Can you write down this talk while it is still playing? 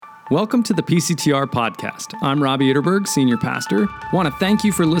Welcome to the PCTR podcast. I'm Robbie Itterberg, Senior Pastor. I want to thank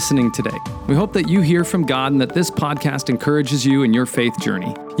you for listening today. We hope that you hear from God and that this podcast encourages you in your faith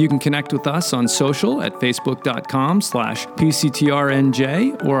journey. You can connect with us on social at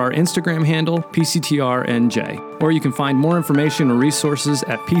facebook.com/PCTRNJ or our Instagram handle, PCTRNJ. Or you can find more information or resources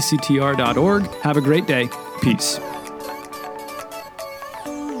at PCTR.org. Have a great day. Peace.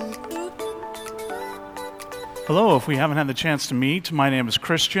 Hello, if we haven't had the chance to meet, my name is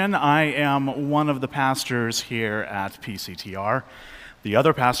Christian. I am one of the pastors here at PCTR. The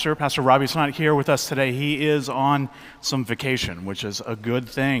other pastor, Pastor Robbie's not here with us today. He is on some vacation, which is a good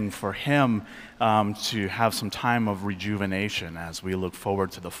thing for him to have some time of rejuvenation as we look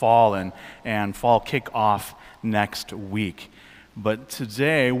forward to the fall and fall kickoff next week. But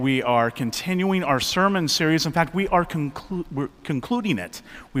today we are continuing our sermon series. In fact, we're concluding it.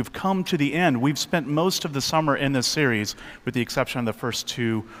 We've come to the end. We've spent most of the summer in this series, with the exception of the first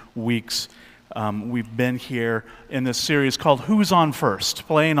 2 weeks. We've been here in this series called Who's On First,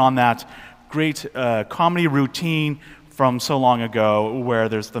 playing on that great comedy routine from so long ago where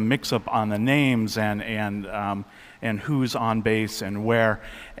there's the mix-up on the names and who's on base and where.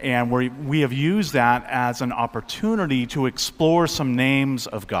 And we have used that as an opportunity to explore some names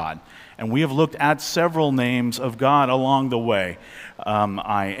of God. And we have looked at several names of God along the way.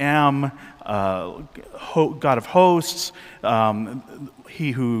 I am, God of hosts, God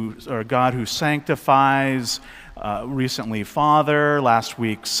who sanctifies, recently Father, last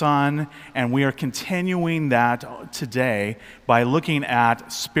week Son, and we are continuing that today by looking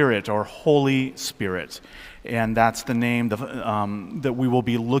at Spirit or Holy Spirit. And that's the name that we will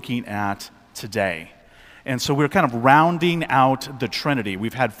be looking at today. And so we're kind of rounding out the Trinity.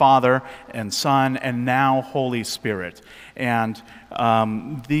 We've had Father and Son and now Holy Spirit. And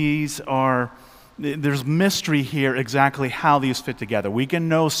there's mystery here exactly how these fit together. We can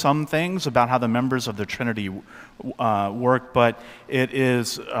know some things about how the members of the Trinity work, but it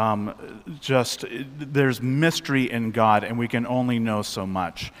is there's mystery in God, and we can only know so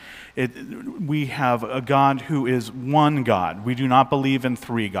much. We have a God who is one God. We do not believe in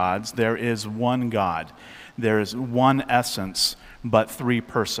three gods. There is one God. There is one essence, but three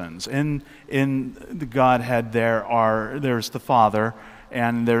persons. In the Godhead, there's the Father,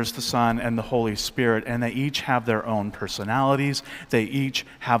 and there's the Son and the Holy Spirit, and they each have their own personalities. They each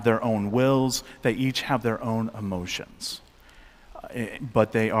have their own wills. They each have their own emotions.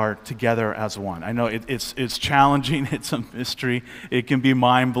 But they are together as one. I know it's challenging. It's a mystery. It can be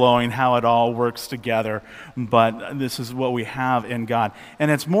mind-blowing how it all works together, but this is what we have in God. And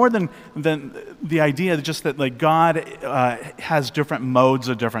it's more than the idea just that like God has different modes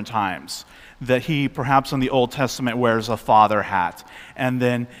at different times. That he, perhaps in the Old Testament, wears a father hat, and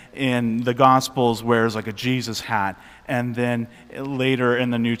then in the Gospels wears like a Jesus hat, and then later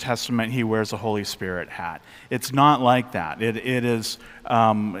in the New Testament he wears a Holy Spirit hat. It's not like that. It is,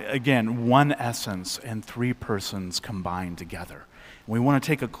 again, one essence and three persons combined together. We want to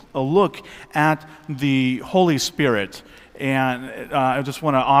take a look at the Holy Spirit. And I just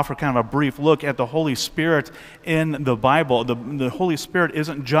want to offer kind of a brief look at the Holy Spirit in the Bible. The Holy Spirit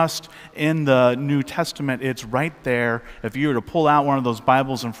isn't just in the New Testament. It's right there. If you were to pull out one of those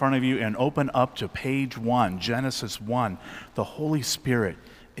Bibles in front of you and open up to page 1, Genesis 1, the Holy Spirit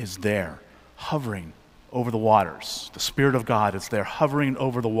is there, hovering over the waters. The Spirit of God is there, hovering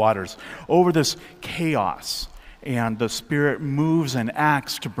over the waters, over this chaos. And the Spirit moves and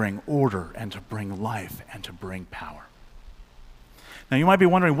acts to bring order and to bring life and to bring power. Now you might be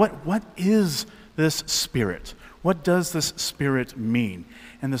wondering, what is this Spirit? What does this Spirit mean?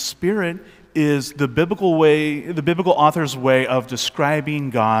 And the Spirit is the biblical author's way of describing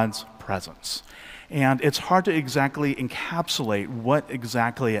God's presence. And it's hard to exactly encapsulate what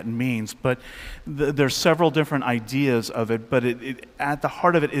exactly it means, but there's several different ideas of it, but at the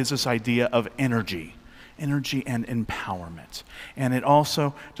heart of it is this idea of energy and empowerment. And it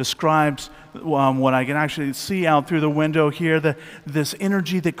also describes what I can actually see out through the window here, this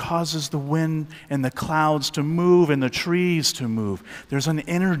energy that causes the wind and the clouds to move and the trees to move. There's an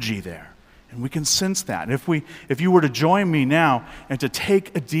energy there, and we can sense that. If you were to join me now and to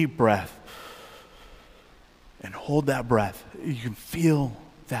take a deep breath and hold that breath, you can feel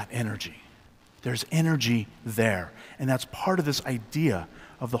that energy. There's energy there, and that's part of this idea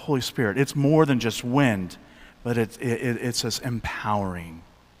of the Holy Spirit. It's more than just wind, but it's this empowering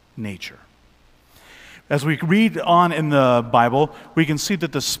nature. As we read on in the Bible, we can see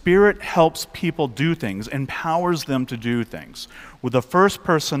that the Spirit helps people do things, empowers them to do things. With the first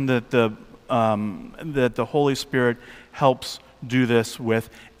person that the Holy Spirit helps do this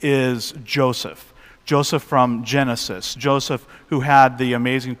with is Joseph. Joseph from Genesis, Joseph who had the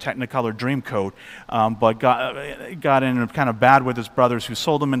amazing Technicolor Dreamcoat, but got in kind of bad with his brothers who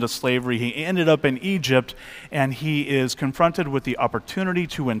sold him into slavery. He ended up in Egypt, and he is confronted with the opportunity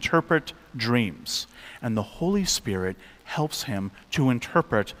to interpret dreams. And the Holy Spirit helps him to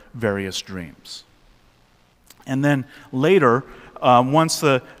interpret various dreams. And then later, once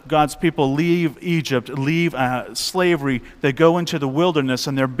God's people leave Egypt, leave slavery, they go into the wilderness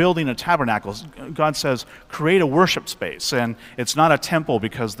and they're building a tabernacle. God says, create a worship space. And it's not a temple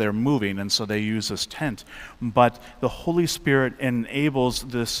because they're moving, and so they use this tent. But the Holy Spirit enables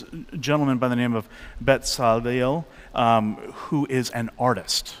this gentleman by the name of Bezalel, who is an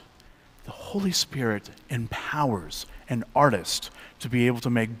artist. The Holy Spirit empowers an artist to be able to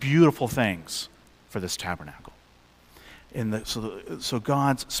make beautiful things for this tabernacle. So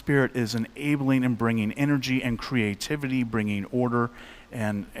God's Spirit is enabling and bringing energy and creativity, bringing order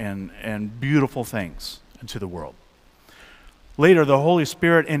and beautiful things into the world. Later, the Holy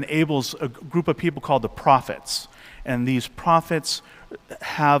Spirit enables a group of people called the prophets. And these prophets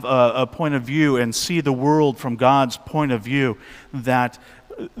have a point of view and see the world from God's point of view, that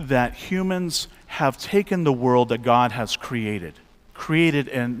humans have taken the world that God has created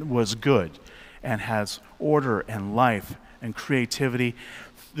and was good, and has order and life and creativity.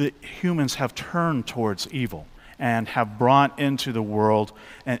 The humans have turned towards evil and have brought into the world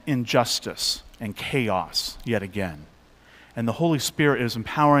an injustice and chaos yet again. And the Holy Spirit is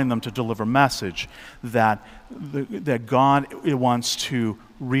empowering them to deliver a message that God wants to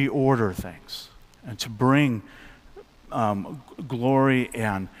reorder things and to bring glory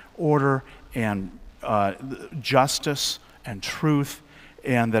and order and justice and truth,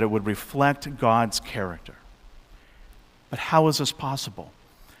 and that it would reflect God's character. But how is this possible?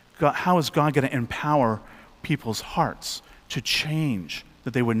 How is God going to empower people's hearts to change,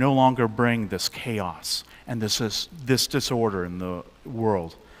 that they would no longer bring this chaos and this disorder in the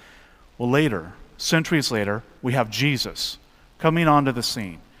world? Well, later, centuries later, we have Jesus coming onto the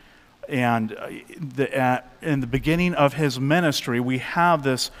scene. And in the beginning of his ministry, we have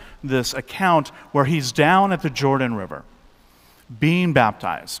this account where he's down at the Jordan River being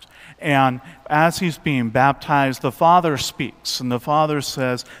baptized. And as he's being baptized, the Father speaks, and the Father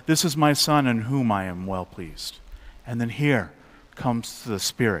says, "This is my Son in whom I am well pleased." And then here comes the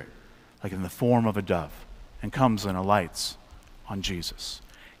Spirit, like in the form of a dove, and comes and alights on Jesus,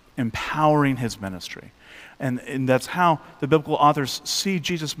 empowering his ministry. And that's how the biblical authors see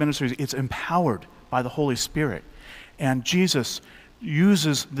Jesus' ministry. It's empowered by the Holy Spirit. And Jesus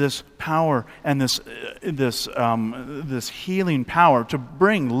uses this power and this healing power to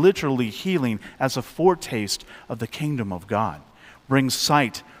bring literally healing as a foretaste of the kingdom of God. Brings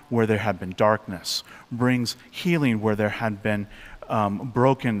sight where there had been darkness. Brings healing where there had been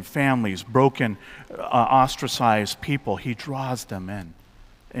broken families, broken, ostracized people. He draws them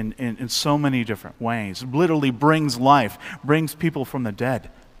in so many different ways. Literally brings life, brings people from the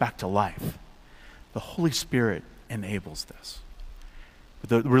dead back to life. The Holy Spirit enables this. But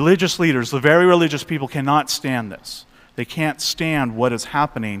the religious leaders, the very religious people, cannot stand this. They can't stand what is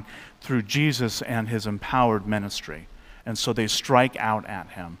happening through Jesus and his empowered ministry. And so they strike out at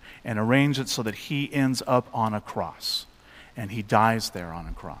him and arrange it so that he ends up on a cross. And he dies there on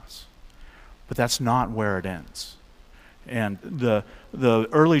a cross. But that's not where it ends. And the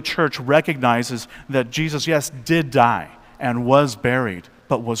early church recognizes that Jesus, yes, did die and was buried,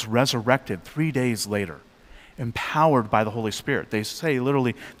 but was resurrected 3 days later, empowered by the Holy Spirit. They say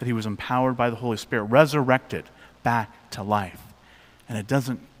literally that he was empowered by the Holy Spirit, resurrected back to life. And it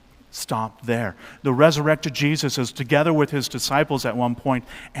doesn't stop there. The resurrected Jesus is together with his disciples at one point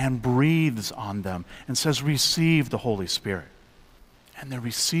and breathes on them and says, "Receive the Holy Spirit." And they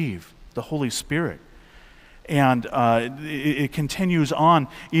receive the Holy Spirit. And it continues on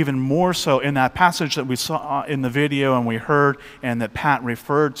even more so in that passage that we saw in the video and we heard and that Pat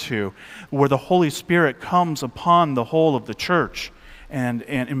referred to, where the Holy Spirit comes upon the whole of the church and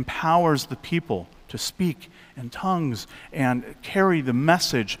empowers the people to speak in tongues and carry the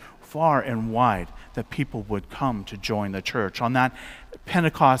message far and wide, that people would come to join the church. On that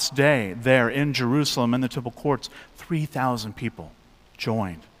Pentecost day there in Jerusalem in the temple courts, 3,000 people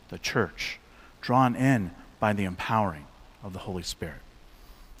joined the church, drawn in by the empowering of the Holy Spirit.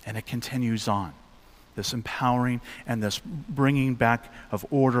 And it continues on. This empowering and this bringing back of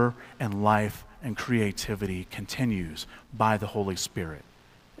order and life and creativity continues by the Holy Spirit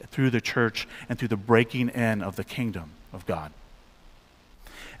through the church and through the breaking in of the kingdom of God.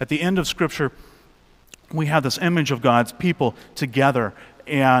 At the end of Scripture, we have this image of God's people together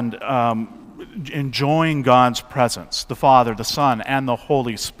and enjoying God's presence, the Father, the Son, and the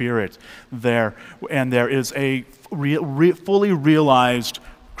Holy Spirit there. And there is a fully realized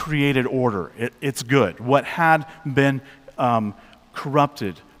created order. It's good. What had been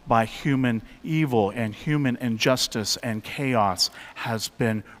corrupted by human evil and human injustice and chaos has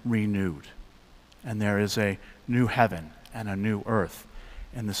been renewed. And there is a new heaven and a new earth.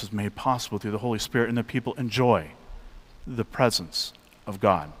 And this is made possible through the Holy Spirit, and the people enjoy the presence of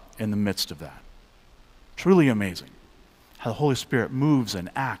God in the midst of that. Truly amazing how the Holy Spirit moves and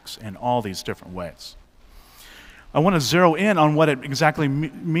acts in all these different ways. I want to zero in on what it exactly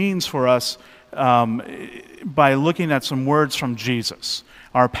means for us by looking at some words from Jesus.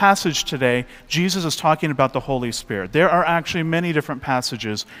 Our passage today, Jesus is talking about the Holy Spirit. There are actually many different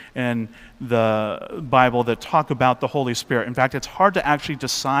passages in the Bible that talk about the Holy Spirit. In fact, it's hard to actually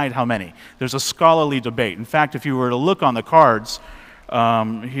decide how many. There's a scholarly debate. In fact, if you were to look on the cards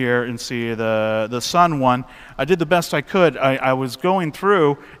here and see the Son one, I did the best I could. I was going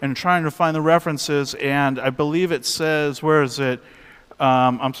through and trying to find the references, and I believe it says, where is it?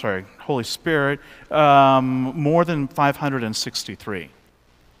 Holy Spirit, more than 563.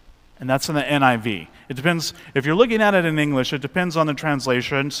 And that's in the NIV. It depends, if you're looking at it in English, it depends on the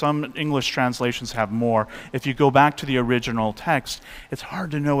translation. Some English translations have more. If you go back to the original text, it's hard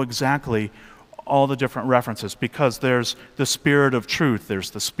to know exactly all the different references because there's the Spirit of truth,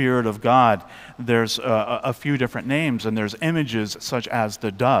 there's the Spirit of God, there's a few different names, and there's images such as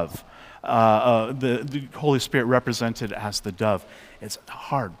the dove. The Holy Spirit represented as the dove. It's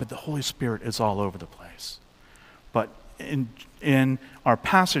hard, but the Holy Spirit is all over the place. But in our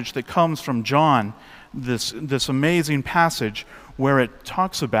passage that comes from John, this amazing passage where it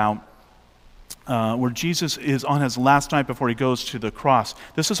talks about where Jesus is on his last night before he goes to the cross.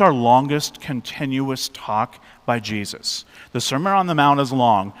 This is our longest continuous talk by Jesus. The Sermon on the Mount is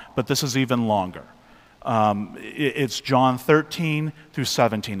long, but this is even longer. It's John 13 through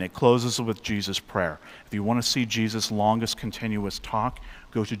 17. It closes with Jesus' prayer. If you want to see Jesus' longest continuous talk,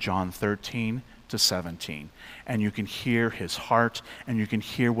 go to John 13 to 17. And you can hear his heart, and you can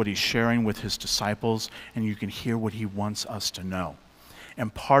hear what he's sharing with his disciples, and you can hear what he wants us to know.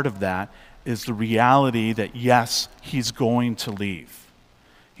 And part of that is the reality that, yes, he's going to leave.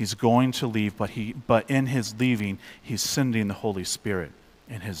 He's going to leave, but in his leaving, he's sending the Holy Spirit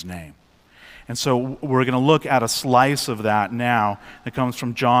in his name. And so we're going to look at a slice of that now that comes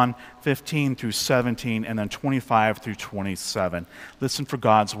from John 15 through 17 and then 25 through 27. Listen for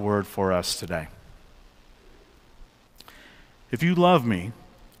God's word for us today. If you love me,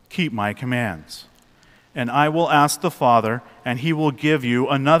 keep my commands. And I will ask the Father, and he will give you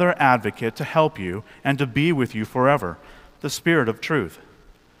another advocate to help you and to be with you forever, the Spirit of truth.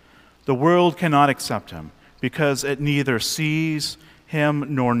 The world cannot accept him, because it neither sees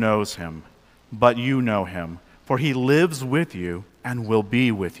him nor knows him. But you know him, for he lives with you and will be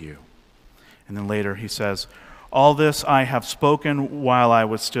with you. And then later he says, all this I have spoken while I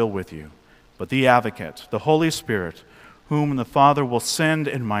was still with you. But the advocate, the Holy Spirit, whom the Father will send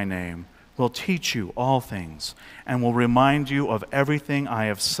in my name, will teach you all things and will remind you of everything I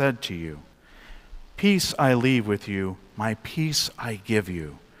have said to you. Peace I leave with you, my peace I give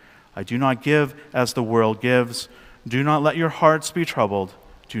you. I do not give as the world gives. Do not let your hearts be troubled.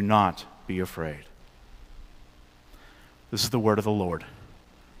 Do not be afraid. This is the word of the Lord.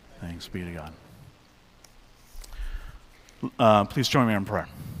 Thanks be to God. Please join me in prayer.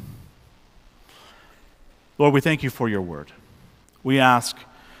 Lord, we thank you for your word. We ask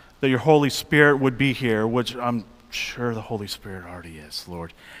that your Holy Spirit would be here, which I'm sure the Holy Spirit already is,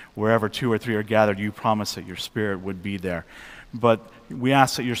 Lord. Wherever two or three are gathered, you promise that your Spirit would be there. But we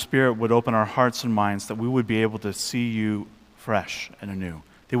ask that your Spirit would open our hearts and minds, that we would be able to see you fresh and anew.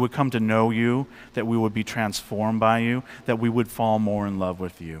 They would come to know you, that we would be transformed by you, that we would fall more in love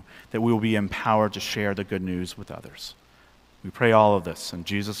with you, that we will be empowered to share the good news with others. We pray all of this in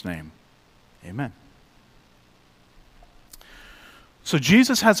Jesus' name. Amen. So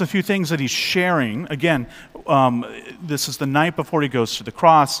Jesus has a few things that he's sharing. Again, this is the night before he goes to the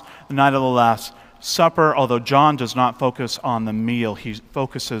cross, the night of the Last Supper. Although John does not focus on the meal, he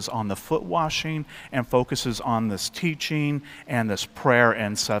focuses on the foot washing and focuses on this teaching and this prayer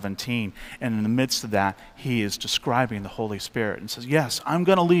in 17. And in the midst of that, he is describing the Holy Spirit and says, yes, I'm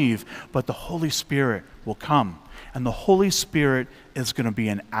going to leave, but the Holy Spirit will come. And the Holy Spirit is going to be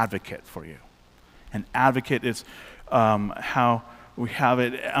an advocate for you. An advocate is how we have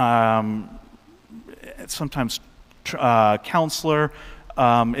it, sometimes counselor.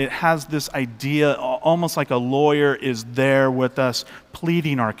 It has this idea, almost like a lawyer is there with us,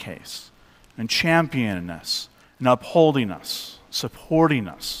 pleading our case and championing us and upholding us supporting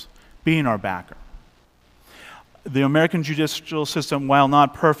us, being our backer. The American judicial system, while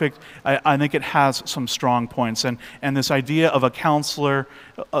not perfect, I think it has some strong points. And this idea of a counselor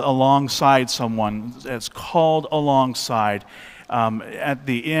alongside someone that's called alongside at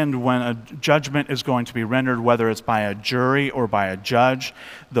the end when a judgment is going to be rendered, whether it's by a jury or by a judge,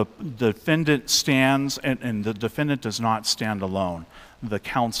 the defendant stands, and the defendant does not stand alone. The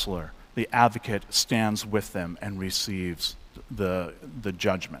counselor, the advocate, stands with them and receives the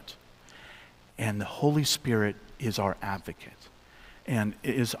judgment. And the Holy Spirit is our advocate and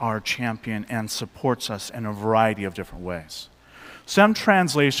is our champion and supports us in a variety of different ways. Some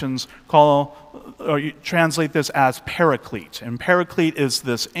translations translate this as paraclete. And paraclete is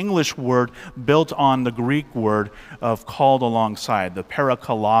this English word built on the Greek word of called alongside, the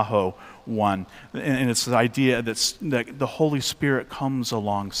parakalaho one. And it's the idea that the Holy Spirit comes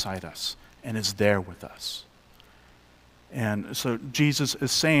alongside us and is there with us. And so Jesus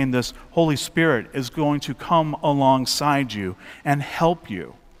is saying this Holy Spirit is going to come alongside you and help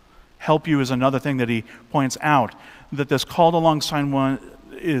you. Help you is another thing that he points out, that this called alongside one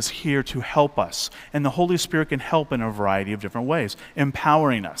is here to help us. And the Holy Spirit can help in a variety of different ways,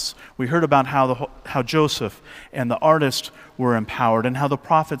 empowering us. We heard about how Joseph and the artist were empowered and how the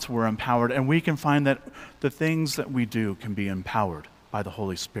prophets were empowered. And we can find that the things that we do can be empowered by the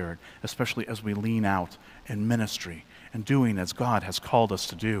Holy Spirit, especially as we lean out in ministry and doing as God has called us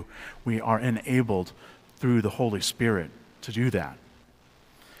to do. We are enabled through the Holy Spirit to do that.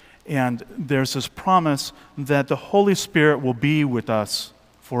 And there's this promise that the Holy Spirit will be with us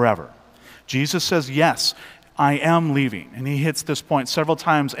forever. Jesus says, yes, I am leaving. And he hits this point several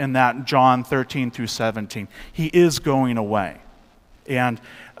times in that John 13 through 17. He is going away. And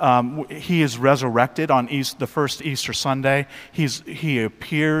he is resurrected on the first Easter Sunday. He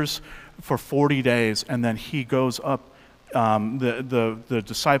appears for 40 days, and then he goes up. The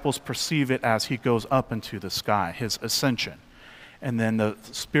disciples perceive it as he goes up into the sky, his ascension. And then the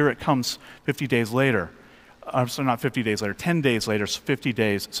Spirit comes 50 days later. So not 50 days later, 10 days later, 50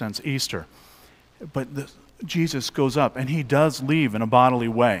 days since Easter. But Jesus goes up, and he does leave in a bodily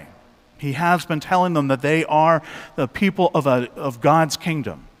way. He has been telling them that they are the people of God's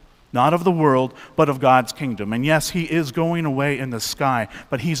kingdom. Not of the world, but of God's kingdom. And yes, he is going away in the sky,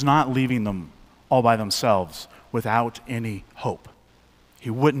 but he's not leaving them all by themselves without any hope. He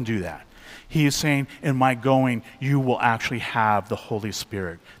wouldn't do that. He is saying, in my going, you will actually have the Holy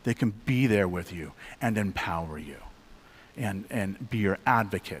Spirit. They can be there with you and empower you and be your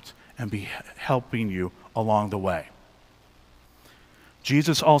advocate and be helping you along the way.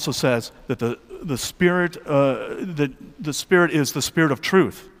 Jesus also says that the Spirit is the Spirit of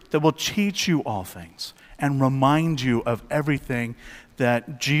truth that will teach you all things and remind you of everything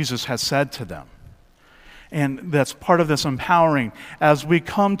that Jesus has said to them. And that's part of this empowering. As we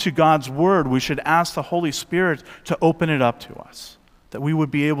come to God's Word, we should ask the Holy Spirit to open it up to us, that we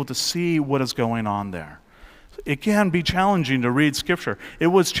would be able to see what is going on there. It can be challenging to read Scripture. It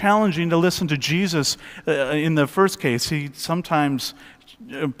was challenging to listen to Jesus in the first case. Sometimes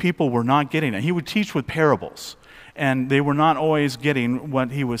people were not getting it. He would teach with parables, and they were not always getting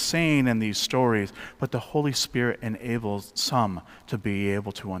what he was saying in these stories, but the Holy Spirit enables some to be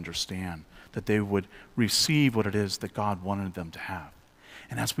able to understand, that they would receive what it is that God wanted them to have.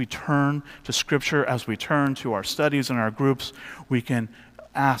 And as we turn to Scripture, as we turn to our studies and our groups, we can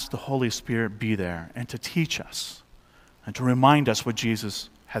ask the Holy Spirit be there and to teach us and to remind us what Jesus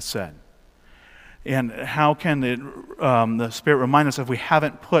has said. And how can the Spirit remind us if we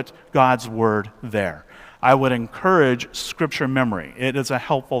haven't put God's Word there? I would encourage Scripture memory. It is a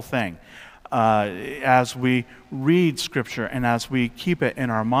helpful thing. As we read Scripture and as we keep it in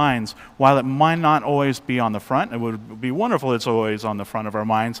our minds, while it might not always be on the front, it would be wonderful it's always on the front of our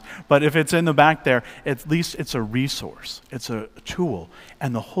minds, but if it's in the back there, at least it's a resource, it's a tool,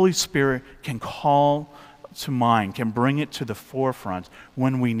 and the Holy Spirit can call to mind, can bring it to the forefront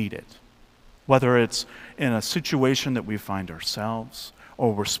when we need it. Whether it's in a situation that we find ourselves,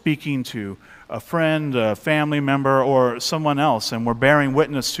 or we're speaking to a friend, a family member, or someone else, and we're bearing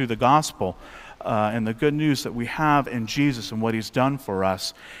witness to the gospel and the good news that we have in Jesus and what he's done for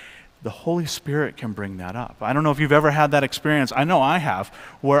us, the Holy Spirit can bring that up. I don't know if you've ever had that experience. I know I have,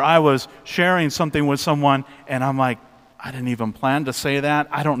 where I was sharing something with someone, and I'm like, I didn't even plan to say that.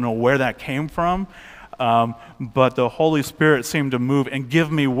 I don't know where that came from. But the Holy Spirit seemed to move and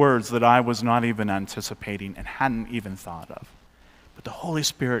give me words that I was not even anticipating and hadn't even thought of. But the Holy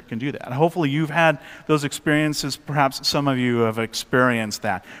Spirit can do that. And hopefully you've had those experiences. Perhaps some of you have experienced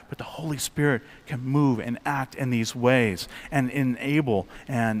that. But the Holy Spirit can move and act in these ways and enable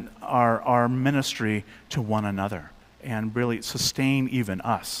our ministry to one another and really sustain even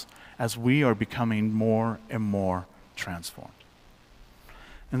us as we are becoming more and more transformed.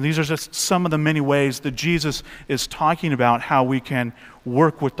 And these are just some of the many ways that Jesus is talking about how we can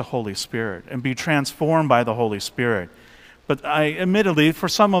work with the Holy Spirit and be transformed by the Holy Spirit. But admittedly, for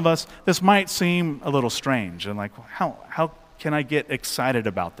some of us, this might seem a little strange. And like, how can I get excited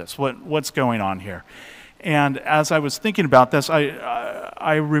about this? What's going on here? And as I was thinking about this,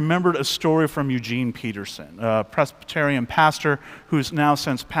 I remembered a story from Eugene Peterson, a Presbyterian pastor who's now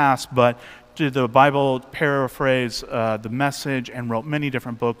since passed, but did the Bible paraphrase the Message and wrote many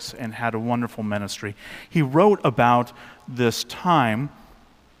different books and had a wonderful ministry. He wrote about this time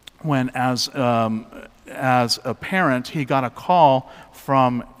when, as a parent, he got a call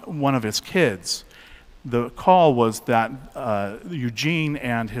from one of his kids. The call was that Eugene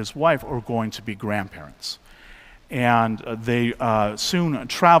and his wife were going to be grandparents. And they soon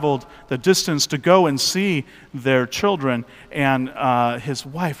traveled the distance to go and see their children. And his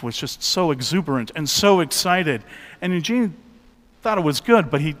wife was just so exuberant and so excited. And Eugene thought it was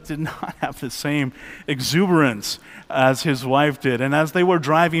good, but he did not have the same exuberance as his wife did. And as they were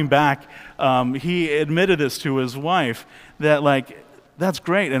driving back, he admitted this to his wife, that like, that's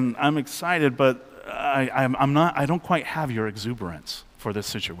great, and I'm excited, but I don't quite have your exuberance for this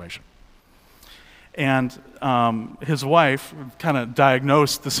situation. And his wife kind of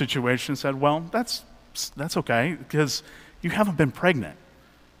diagnosed the situation and said, well, that's okay, because you haven't been pregnant.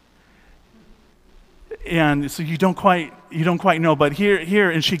 And so you don't quite know, but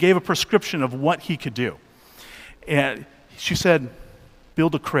here, and she gave a prescription of what he could do. And she said,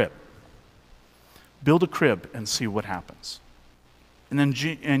 build a crib and see what happens. And then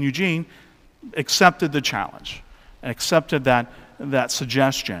Eugene accepted the challenge, accepted that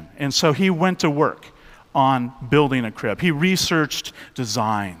suggestion. And so he went to work on building a crib. He researched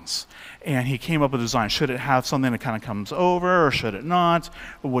designs, and he came up with a design. Should it have something that kind of comes over, or should it not?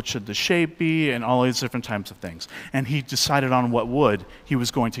 What should the shape be? And all these different types of things. And he decided on what wood he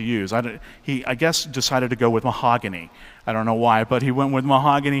was going to use. I guess decided to go with mahogany. I don't know why, but he went with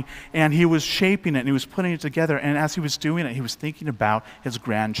mahogany, and he was shaping it, and he was putting it together. And as he was doing it, he was thinking about his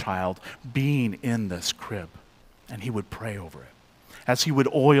grandchild being in this crib, and he would pray over it. As he would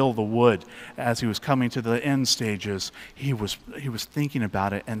oil the wood, as he was coming to the end stages, he was thinking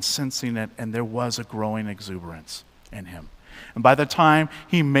about it and sensing it, and there was a growing exuberance in him. And by the time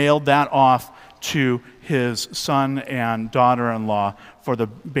he mailed that off to his son and daughter-in-law for the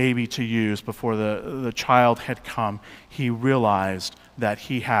baby to use before the child had come, he realized that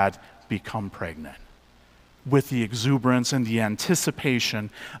he had become pregnant with the exuberance and the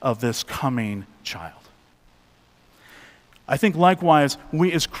anticipation of this coming child. I think likewise,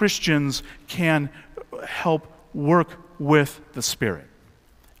 we as Christians can help work with the Spirit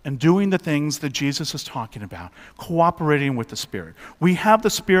and doing the things that Jesus is talking about, cooperating with the Spirit. We have the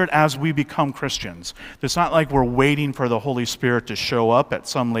Spirit as we become Christians. It's not like we're waiting for the Holy Spirit to show up at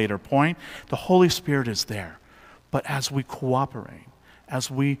some later point. The Holy Spirit is there. But as we cooperate,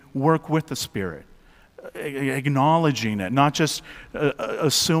 as we work with the Spirit, acknowledging it, not just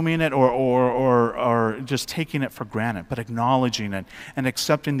assuming it or just taking it for granted, but acknowledging it and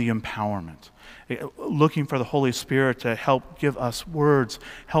accepting the empowerment. Looking for the Holy Spirit to help give us words,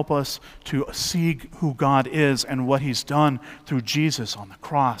 help us to see who God is and what He's done through Jesus on the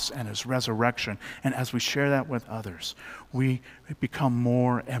cross and His resurrection. And as we share that with others, we become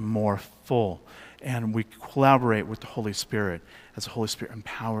more and more full, and we collaborate with the Holy Spirit as the Holy Spirit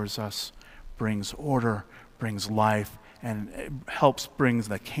empowers us, brings order, brings life, and helps brings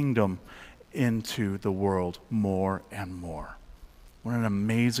the kingdom into the world more and more. What an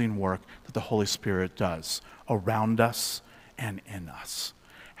amazing work that the Holy Spirit does around us and in us.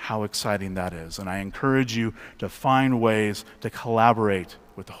 How exciting that is. And I encourage you to find ways to collaborate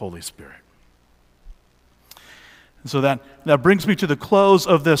with the Holy Spirit. And so that brings me to the close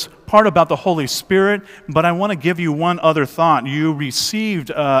of this part about the Holy Spirit, but I want to give you one other thought. You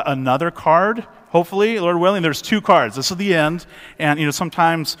received another card. Hopefully, Lord willing, there's 2 cards. This is the end. And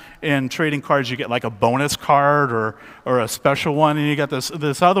sometimes in trading cards you get like a bonus card or a special one, and you got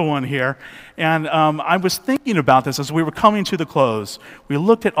this other one here. And I was thinking about this as we were coming to the close. We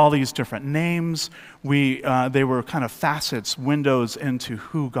looked at all these different names. They were kind of facets, windows into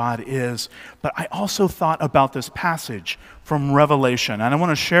who God is. But I also thought about this passage from Revelation, and I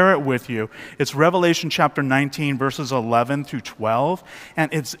want to share it with you. It's Revelation chapter 19, verses 11 through 12.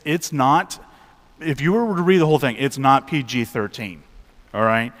 And it's not, if you were to read the whole thing, it's not PG-13, all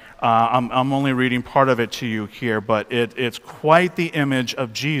right? I'm only reading part of it to you here, but it's quite the image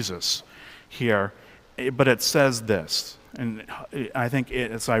of Jesus here. But it says this, and I think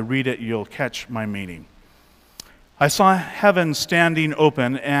as I read it, you'll catch my meaning. I saw heaven standing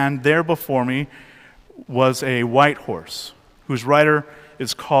open, and there before me was a white horse, whose rider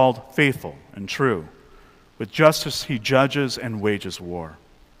is called Faithful and True. With justice he judges and wages war.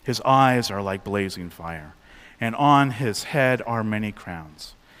 His eyes are like blazing fire, and on his head are many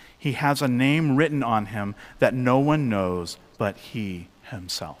crowns. He has a name written on him that no one knows but he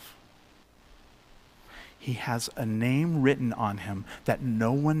himself. He has a name written on him that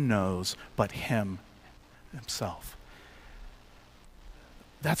no one knows but him himself.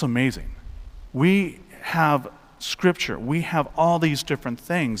 That's amazing. We have Scripture. We have all these different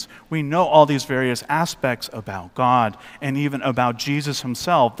things. We know all these various aspects about God and even about Jesus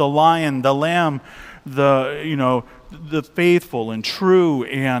himself, the lion, the lamb, the faithful and true,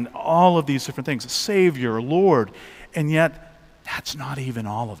 and all of these different things, Savior, Lord. And yet, that's not even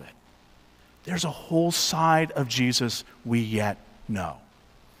all of it. There's a whole side of Jesus we yet know.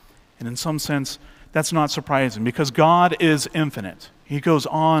 And in some sense, that's not surprising because God is infinite. He goes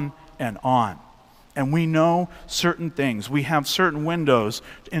on and on. And we know certain things. We have certain windows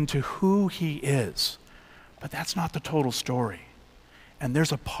into who he is. But that's not the total story. And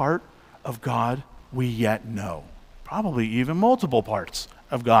there's a part of God we yet know. Probably even multiple parts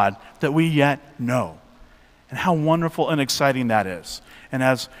of God that we yet know. And how wonderful and exciting that is. And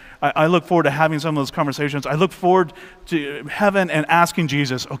as I look forward to having some of those conversations, I look forward to heaven and asking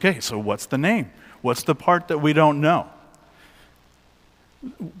Jesus, okay, so what's the name? What's the part that we don't know?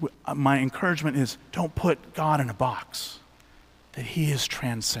 My encouragement is don't put God in a box, that he is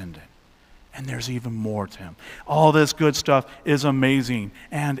transcendent. And there's even more to him. All this good stuff is amazing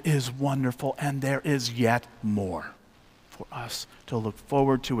and is wonderful, and there is yet more for us to look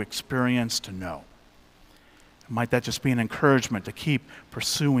forward to, experience, to know. Might that just be an encouragement to keep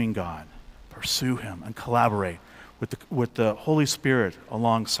pursuing God, pursue him, and collaborate with the Holy Spirit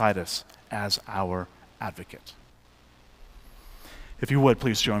alongside us as our advocate. If you would,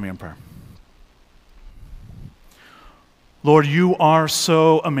 please join me in prayer. Lord, you are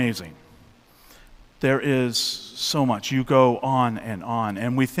so amazing. There is so much. You go on,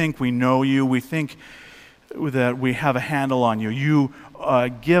 and we think we know you. We think that we have a handle on you. You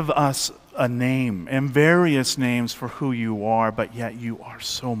give us a name and various names for who you are, but yet you are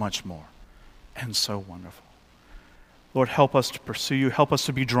so much more and so wonderful. Lord, help us to pursue you. Help us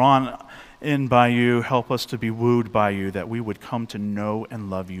to be drawn in by you. Help us to be wooed by you, that we would come to know and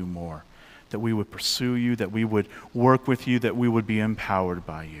love you more, that we would pursue you, that we would work with you, that we would be empowered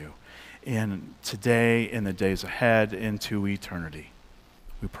by you. In today, in the days ahead, into eternity.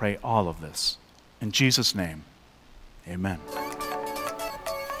 We pray all of this. In Jesus' name, amen.